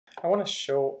I want to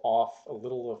show off a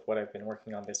little of what I've been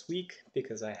working on this week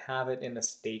because I have it in a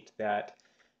state that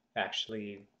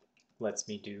actually lets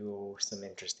me do some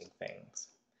interesting things.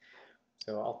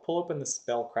 So I'll pull open the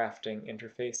spellcrafting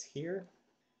interface here.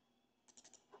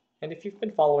 And if you've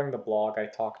been following the blog, I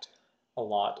talked a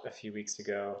lot a few weeks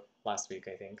ago, last week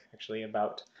I think, actually,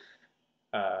 about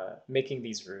making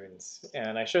these runes.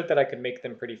 And I showed that I could make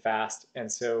them pretty fast.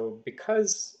 And so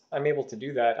because I'm able to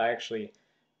do that, I actually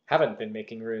haven't been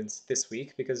making runes this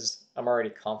week because I'm already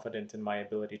confident in my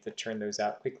ability to churn those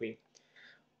out quickly.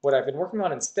 What I've been working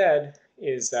on instead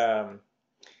is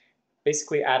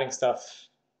basically adding stuff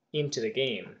into the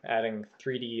game, adding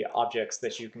 3D objects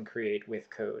that you can create with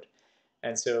code.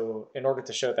 And so in order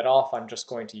to show that off, I'm just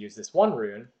going to use this one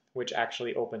rune, which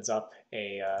actually opens up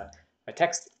a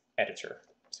text editor.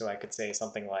 So I could say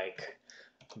something like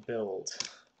build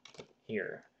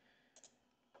here.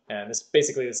 And this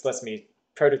lets me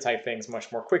prototype things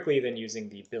much more quickly than using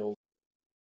the build.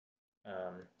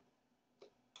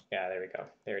 Yeah, there we go.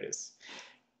 There it is.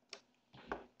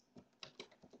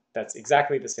 That's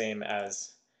exactly the same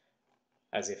as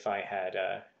if I had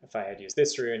used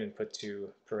this rune and put two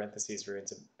parentheses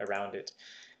runes around it.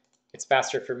 It's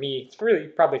faster for me. It's really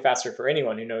probably faster for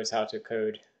anyone who knows how to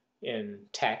code in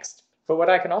text. But what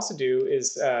I can also do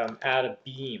is add a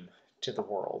beam to the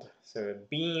world. So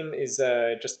beam is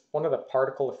just one of the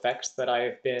particle effects that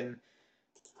I've been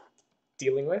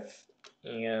dealing with,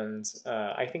 and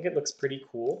I think it looks pretty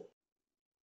cool.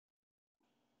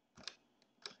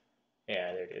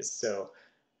 Yeah, there it is. So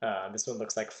this one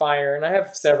looks like fire, and I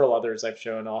have several others I've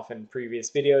shown off in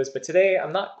previous videos, but today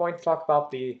I'm not going to talk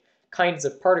about the kinds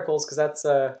of particles because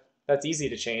that's easy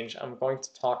to change. I'm going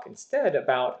to talk instead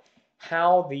about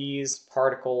how these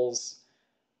particles,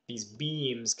 these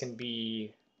beams, can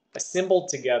be assembled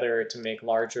together to make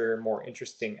larger, more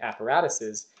interesting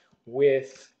apparatuses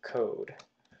with code.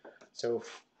 So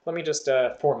let me just,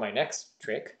 for my next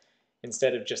trick,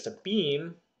 instead of just a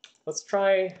beam, let's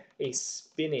try a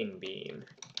spinning beam.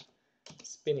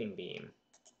 Spinning beam.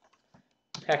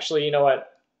 Actually, you know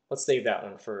what? Let's save that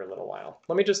one for a little while.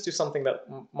 Let me just do something that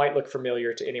might look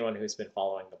familiar to anyone who's been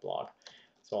following the blog.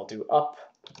 So I'll do up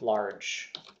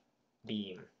large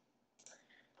beam.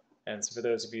 And so for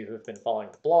those of you who have been following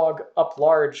the blog, up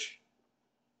large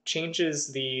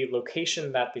changes the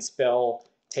location that the spell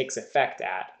takes effect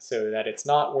at, so that it's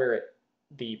not where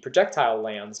the projectile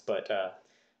lands, but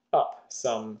up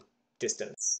some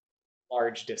distance,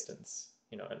 large distance.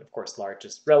 You know, and of course, large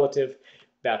is relative.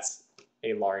 That's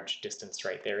a large distance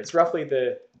right there. It's roughly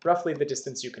the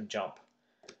distance you can jump.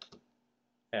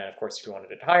 And of course, if you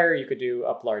wanted it higher, you could do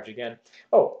up large again.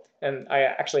 Oh, and I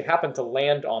actually happened to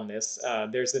land on this.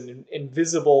 There's an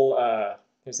invisible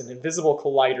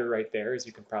collider right there, as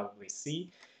you can probably see,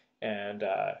 and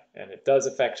it does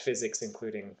affect physics,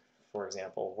 including, for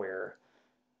example, where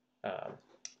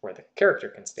the character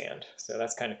can stand. So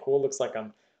that's kind of cool. Looks like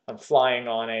I'm flying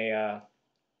on a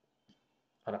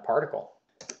particle.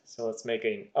 So let's make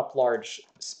an up large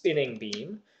spinning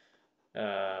beam.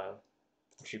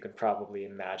 Which you can probably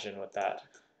imagine what that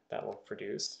will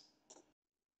produce.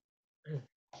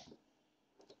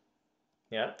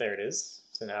 Yeah, there it is.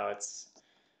 So now it's,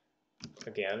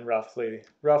 again, roughly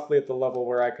at the level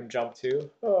where I can jump to.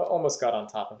 Oh, almost got on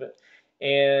top of it.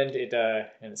 And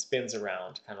it spins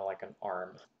around, kind of like an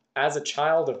arm. As a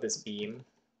child of this beam,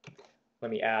 let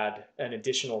me add an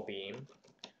additional beam,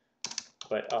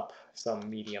 but up some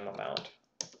medium amount,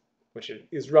 which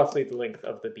is roughly the length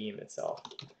of the beam itself.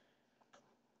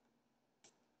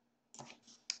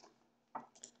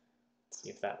 See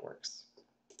if that works.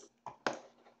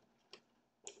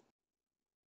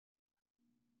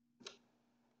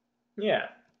 Yeah,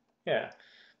 yeah.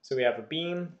 So we have a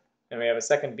beam, and we have a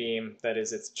second beam that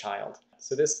is its child.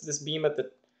 So this beam at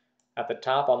the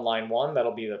top on line 1,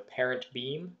 that'll be the parent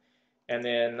beam, and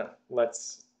then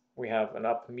we have an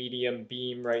up medium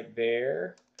beam right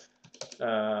there.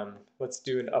 Let's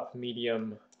do an up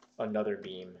medium another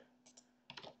beam,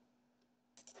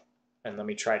 and let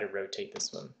me try to rotate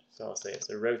this one. So I'll say it's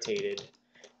a rotated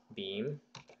beam.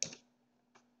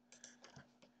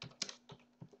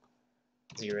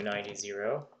 0, 90,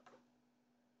 0.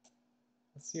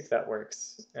 Let's see if that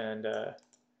works. And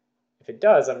if it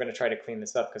does, I'm going to try to clean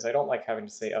this up because I don't like having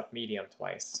to say up medium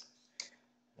twice.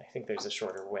 I think there's a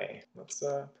shorter way. Let's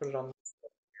put it on.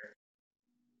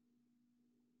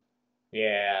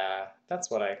 Yeah,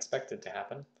 that's what I expected to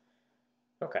happen.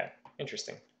 Okay,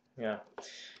 interesting. Yeah.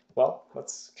 Well,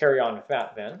 let's carry on with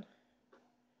that then.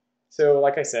 So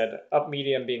like I said, up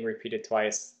medium being repeated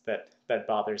twice, that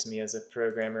bothers me as a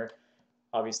programmer.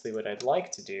 Obviously what I'd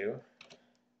like to do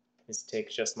is take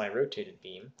just my rotated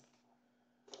beam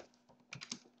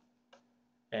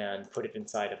and put it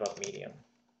inside of up medium.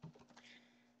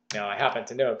 Now I happen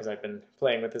to know, because I've been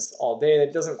playing with this all day, that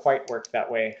it doesn't quite work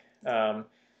that way.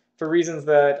 For reasons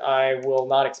that I will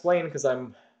not explain, because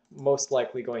I'm most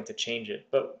likely going to change it.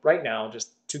 But right now,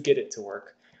 just to get it to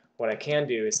work, what I can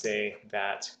do is say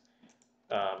that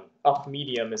up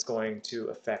medium is going to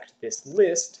affect this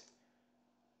list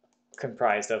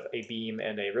comprised of a beam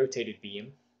and a rotated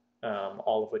beam,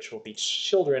 all of which will be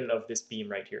children of this beam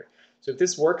right here. So if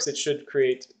this works, it should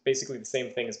create basically the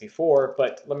same thing as before,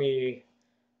 but let me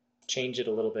change it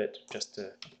a little bit just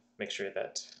to make sure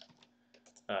that,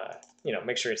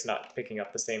 make sure it's not picking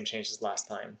up the same changes last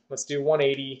time. Let's do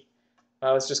 180.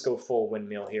 Let's just go full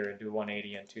windmill here and do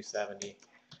 180 and 270.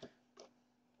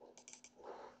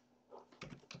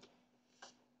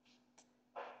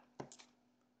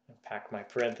 Pack my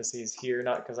parentheses here,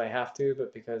 not because I have to,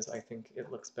 but because I think it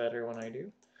looks better when I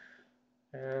do.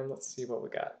 And let's see what we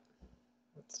got.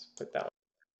 Let's put that one.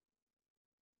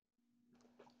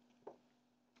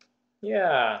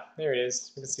 Yeah, there it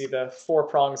is. You can see the 4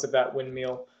 prongs of that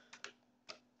windmill.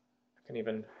 I can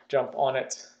even jump on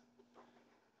it.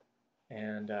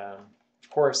 And of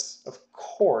course,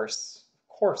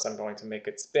 I'm going to make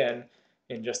it spin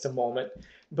in just a moment.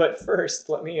 But first,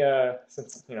 let me,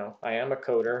 since I am a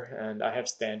coder and I have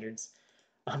standards,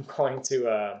 I'm going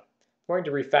to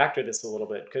refactor this a little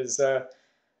bit, because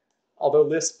although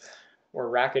Lisp or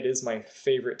Racket is my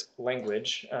favorite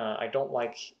language, I don't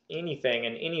like anything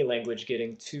in any language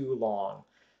getting too long.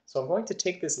 So I'm going to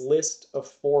take this list of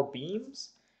 4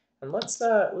 beams and let's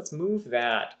move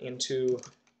that into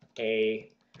a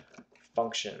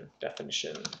function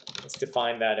definition. Let's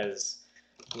define that as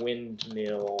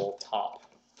windmill top.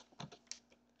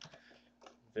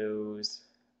 Those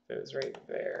right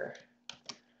there.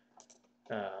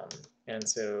 And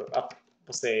so up,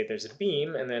 we'll say there's a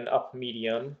beam, and then up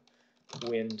medium,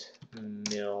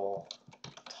 windmill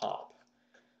top.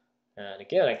 And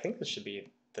again, I think this should be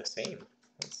the same.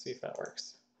 Let's see if that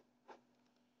works.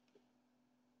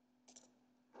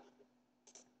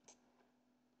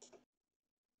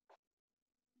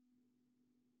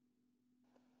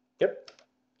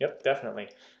 Yep, definitely.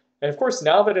 And of course,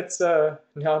 now that it's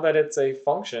a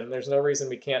function, there's no reason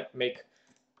we can't make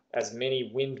as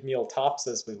many windmill tops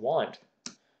as we want.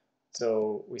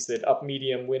 So we said up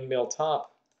medium windmill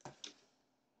top.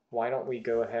 Why don't we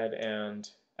go ahead and,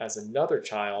 as another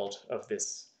child of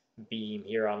this beam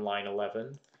here on line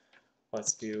 11,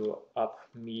 let's do up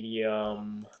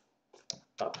medium,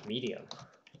 up medium.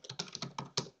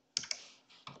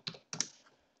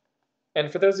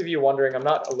 And for those of you wondering, I'm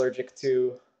not allergic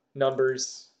to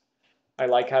numbers. I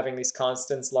like having these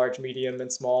constants, large, medium,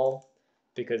 and small,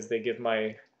 because they give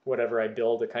my whatever I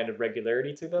build a kind of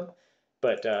regularity to them.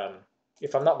 But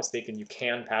if I'm not mistaken, you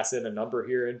can pass in a number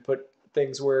here and put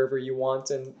things wherever you want,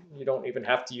 and you don't even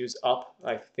have to use up.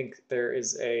 I think there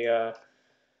is a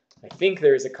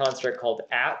construct called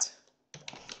at,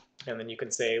 and then you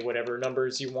can say whatever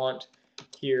numbers you want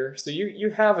here. So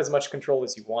you have as much control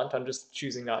as you want. I'm just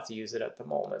choosing not to use it at the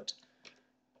moment.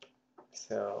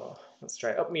 So let's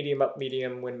try up, medium,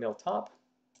 windmill top.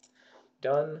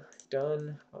 Done,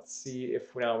 done. Let's see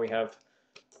if now we have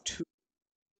 2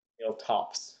 windmill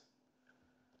tops.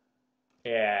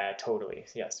 Yeah, totally.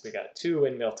 Yes, we got 2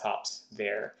 windmill tops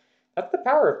there. That's the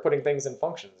power of putting things in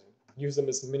functions. Use them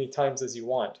as many times as you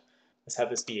want. Let's have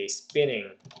this be a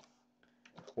spinning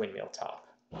windmill top.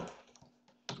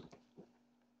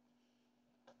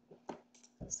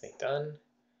 Let's say done.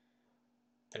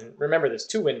 And remember, there's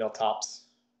 2 windmill tops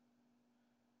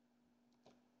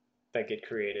that get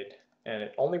created, and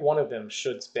only one of them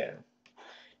should spin.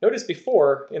 Notice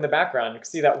before, in the background, you can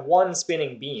see that one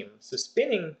spinning beam. So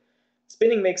spinning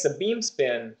makes a beam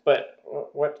spin, but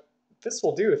what this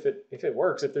will do, if it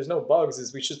works, if there's no bugs,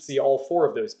 is we should see all 4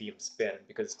 of those beams spin,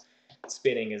 because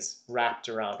spinning is wrapped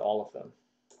around all of them.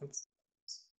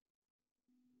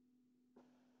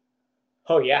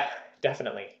 Oh yeah,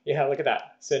 definitely. Yeah, look at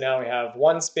that. So now we have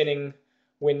 1 spinning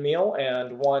windmill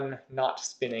and 1 not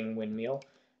spinning windmill.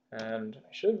 And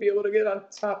I should be able to get on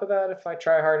top of that if I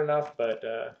try hard enough, but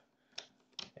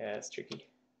yeah, it's tricky.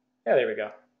 Yeah, there we go.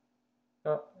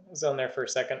 Oh, it was on there for a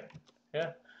second.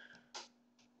 Yeah.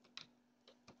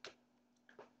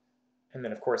 And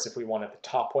then of course, if we wanted the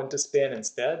top one to spin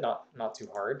instead, not too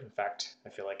hard. In fact, I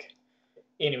feel like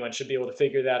anyone should be able to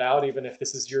figure that out, even if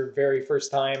this is your very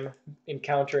first time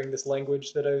encountering this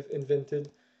language that I've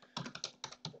invented.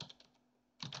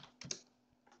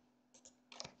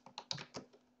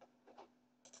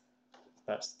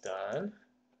 That's done.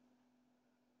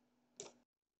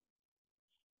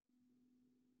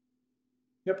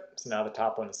 Yep, so now the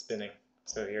top one is spinning.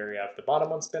 So here we have the bottom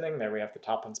one spinning, there we have the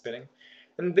top one spinning.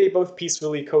 And they both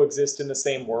peacefully coexist in the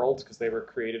same world because they were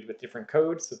created with different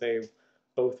code, so they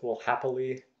both will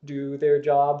happily do their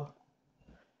job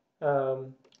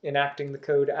enacting the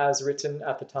code as written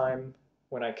at the time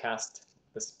when I cast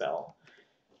the spell.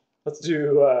 Let's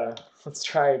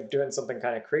try doing something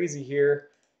kind of crazy here.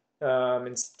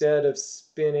 Instead of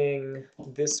spinning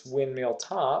this windmill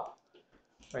top,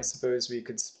 I suppose we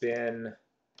could spin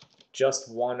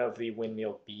just one of the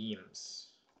windmill beams.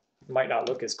 Might not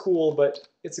look as cool, but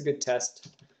it's a good test.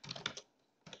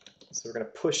 So we're going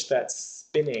to push that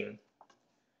spinning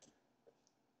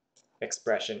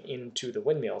expression into the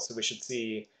windmill. So we should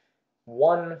see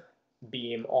one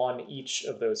beam on each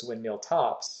of those windmill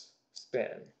tops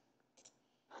spin,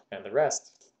 and the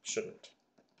rest shouldn't.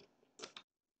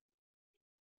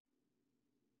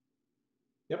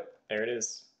 Yep, there it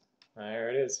is. There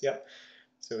it is, yep.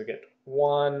 So we get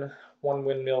one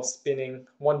windmill spinning,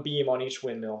 one beam on each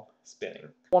windmill spinning.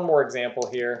 One more example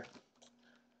here.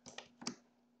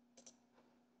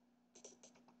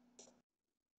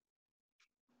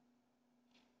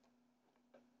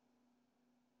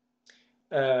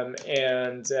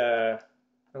 And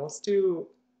let's do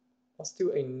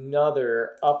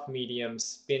another up medium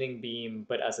spinning beam,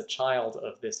 but as a child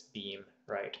of this beam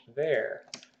right there.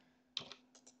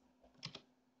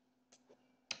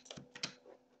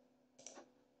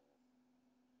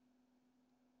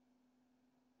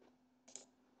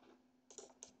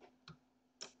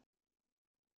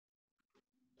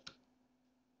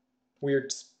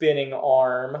 Weird spinning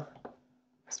arm.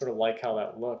 Sort of like how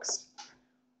that looks.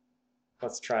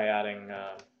 Let's try adding,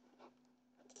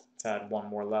 let's add one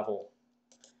more level.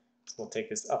 So we'll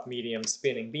take this up medium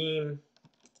spinning beam,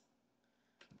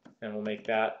 and we'll make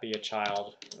that be a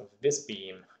child of this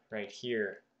beam right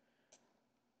here.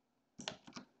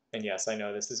 And yes, I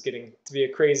know this is getting to be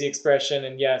a crazy expression,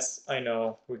 and yes, I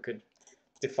know we could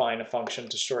define a function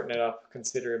to shorten it up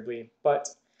considerably, but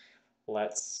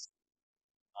let's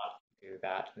not do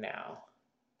that now.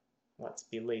 Let's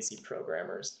be lazy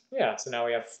programmers. Yeah, so now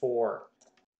we have 4.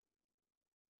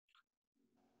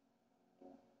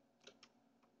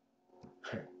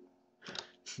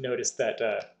 Notice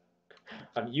that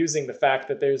I'm using the fact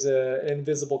that there's an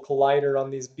invisible collider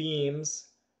on these beams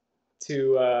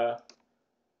to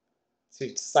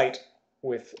cite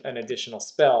with an additional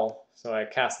spell. So I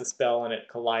cast the spell and it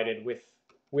collided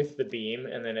with the beam,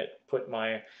 and then it put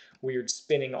my weird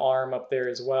spinning arm up there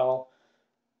as well,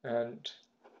 and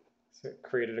so it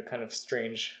created a kind of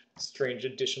strange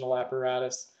additional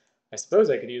apparatus. I suppose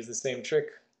I could use the same trick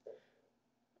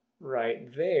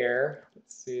right there.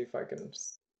 Let's see if I can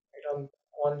right on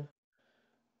one.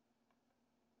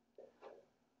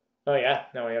 Oh yeah,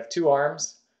 now we have 2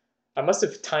 arms. I must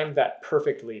have timed that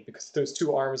perfectly because those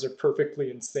 2 arms are perfectly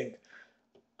in sync.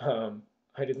 I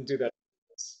didn't do that.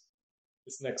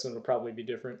 This next one will probably be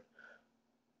different.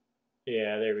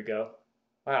 Yeah, there we go.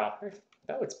 Wow,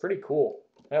 that looks pretty cool.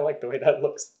 I like the way that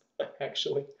looks,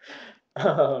 actually.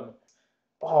 Um,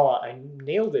 oh, I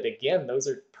nailed it again. Those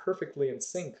are perfectly in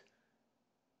sync.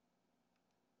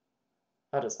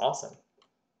 That is awesome.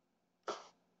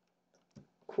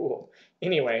 Cool.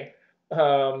 Anyway,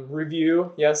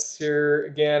 review. Yes, here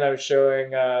again I was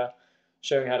showing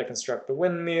showing how to construct the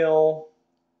windmill,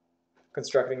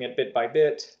 constructing it bit by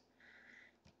bit,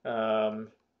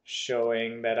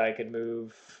 showing that I could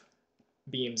move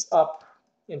beams up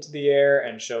into the air,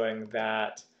 and showing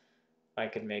that I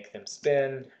could make them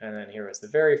spin. And then here was the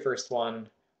very first one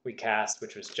we cast,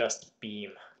 which was just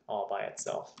beam all by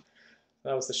itself.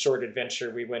 That was the short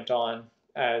adventure we went on,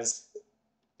 as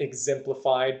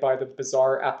exemplified by the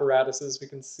bizarre apparatuses we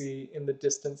can see in the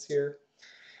distance here.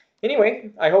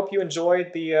 Anyway, I hope you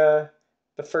enjoyed the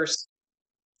first,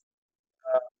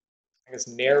 I guess,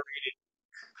 narrated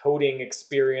coding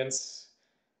experience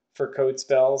for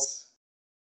CodeSpells.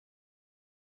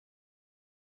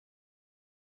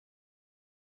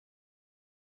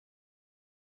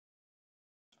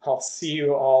 I'll see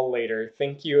you all later.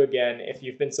 Thank you again. If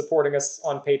you've been supporting us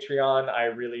on Patreon, I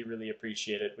really, really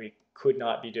appreciate it. We could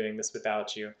not be doing this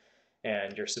without you,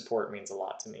 and your support means a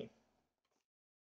lot to me.